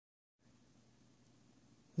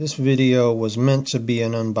This video was meant to be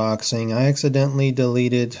an unboxing. I accidentally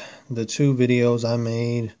deleted the 2 videos I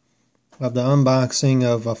made of the unboxing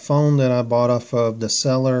of a phone that I bought off of the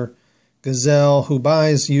seller Gazelle, who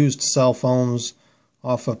buys used cell phones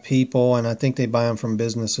off of people, and I think they buy them from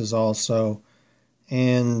businesses also,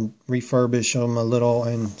 and refurbish them a little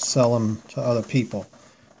and sell them to other people.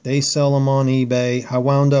 They sell them on eBay. I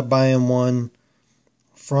wound up buying one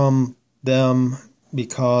from them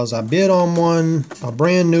because I bid on one, a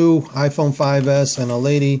brand new iPhone 5S, and a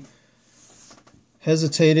lady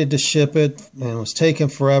hesitated to ship it and was taking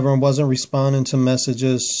forever and wasn't responding to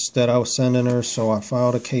messages that I was sending her, so I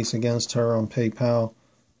filed a case against her on PayPal,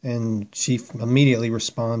 and she immediately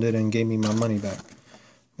responded and gave me my money back.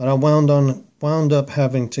 But I wound up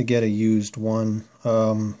having to get a used one,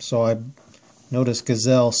 so I noticed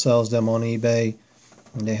Gazelle sells them on eBay,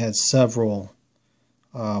 and they had several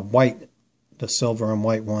the silver and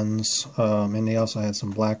white ones, and they also had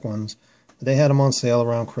some black ones. They had them on sale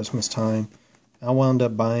around Christmas time. I wound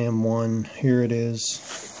up buying one. Here it is.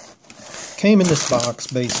 Came in this box,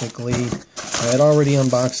 basically. I had already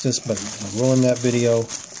unboxed this, but I ruined that video.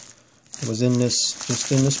 It was in this,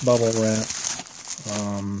 just in this bubble wrap.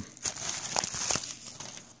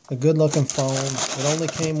 A good looking phone. It only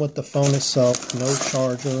came with the phone itself, no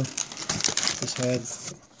charger. Just had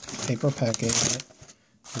paper packing in it.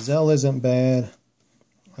 Gazelle isn't bad,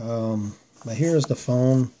 but here's the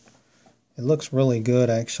phone. It looks really good,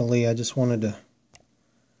 actually. I just wanted to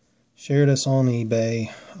share this on eBay.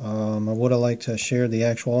 I would have liked to share the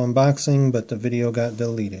actual unboxing, but the video got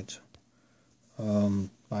deleted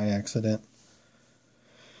by accident.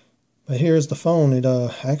 But here's the phone. It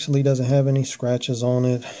actually doesn't have any scratches on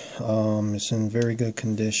it. It's in very good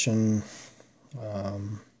condition.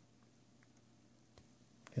 You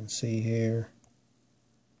can see here.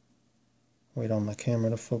 Wait on my camera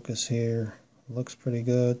to focus here. Looks pretty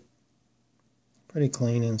good. Pretty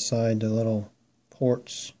clean inside the little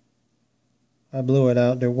ports. I blew it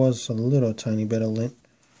out. There was a little tiny bit of lint,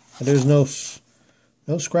 but there's no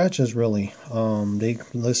scratches really. They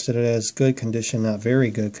listed it as good condition, not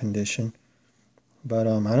very good condition, but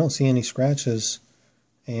I don't see any scratches.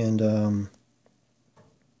 And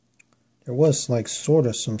there was like sort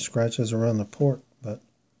of some scratches around the port, but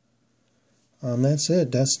that's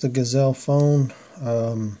it. That's the Gazelle phone.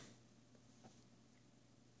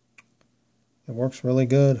 It works really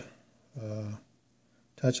good.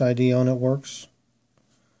 Touch ID on it works.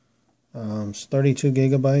 It's 32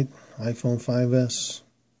 gigabyte iPhone 5S.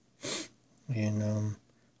 And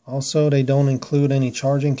also they don't include any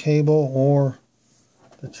charging cable or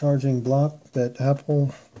the charging block that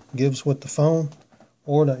Apple gives with the phone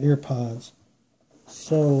or the earpods.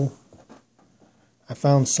 So I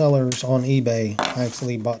found sellers on eBay. I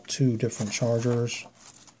actually bought 2 different chargers.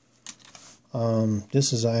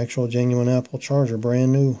 This is an actual genuine Apple charger,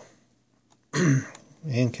 brand new,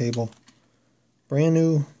 and cable, brand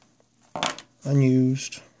new,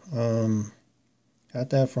 unused. Got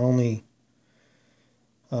that for only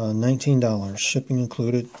 $19, shipping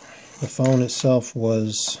included. The phone itself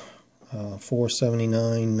was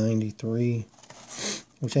 $479.93,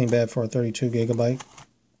 which ain't bad for a 32 gigabyte.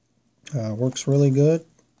 Works really good.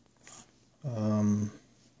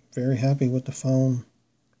 Very happy with the phone.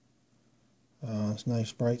 It's a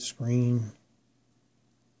nice bright screen.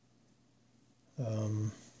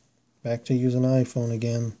 Back to using iPhone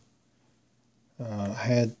again.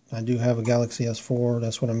 I do have a Galaxy S4.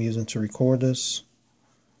 That's what I'm using to record this.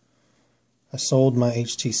 I sold my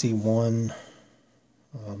HTC One,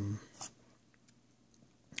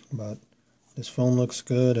 but this phone looks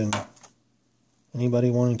good, and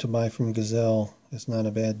anybody wanting to buy from Gazelle, it's not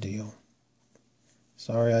a bad deal.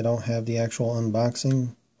 Sorry I don't have the actual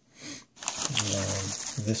unboxing.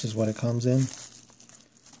 This is what it comes in.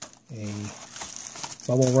 A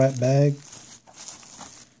bubble wrap bag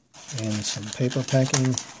and some paper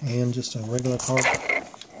packing and just a regular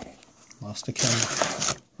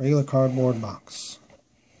regular cardboard box.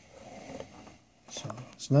 So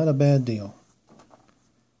it's not a bad deal.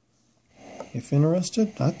 If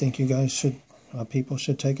interested, I think you guys should, people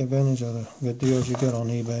should take advantage of the good deals you get on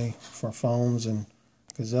eBay for phones, and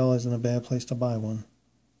Gazelle isn't a bad place to buy one.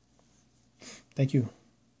 Thank you.